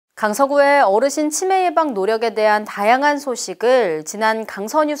강서구의 어르신 치매 예방 노력에 대한 다양한 소식을 지난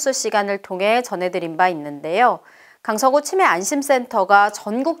강서뉴스 시간을 통해 전해드린 바 있는데요. 강서구치매안심센터가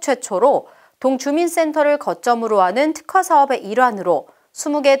전국 최초로 동주민센터를 거점으로 하는 특화사업의 일환으로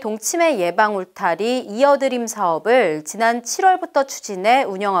 20개 동치매 예방 울타리 이어드림 사업을 지난 7월부터 추진해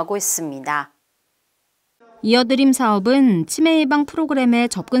운영하고 있습니다. 이어드림 사업은 치매 예방 프로그램의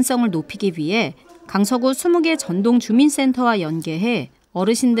접근성을 높이기 위해 강서구 20개 전동 주민센터와 연계해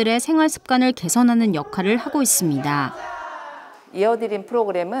어르신들의 생활 습관을 개선하는 역할을 하고 있습니다. 이어드림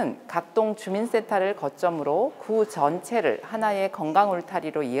프로그램은 각 동 주민센터를 거점으로 구 전체를 하나의 건강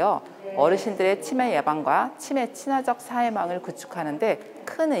울타리로 이어 어르신들의 치매 예방과 치매친화적 사회망을 구축하는데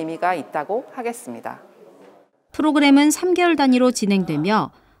큰 의미가 있다고 하겠습니다. 프로그램은 3개월 단위로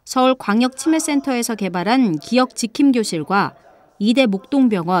진행되며 서울광역치매센터에서 개발한 기억 지킴 교실과 2대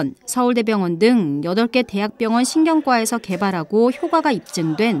목동병원, 서울대병원 등 8개 대학병원 신경과에서 개발하고 효과가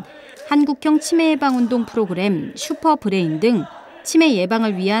입증된 한국형 치매예방운동 프로그램 슈퍼브레인 등 치매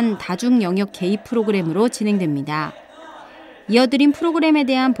예방을 위한 다중 영역 개입 프로그램으로 진행됩니다. 이어드림 프로그램에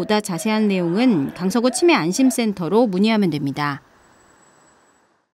대한 보다 자세한 내용은 강서구치매안심센터로 문의하면 됩니다.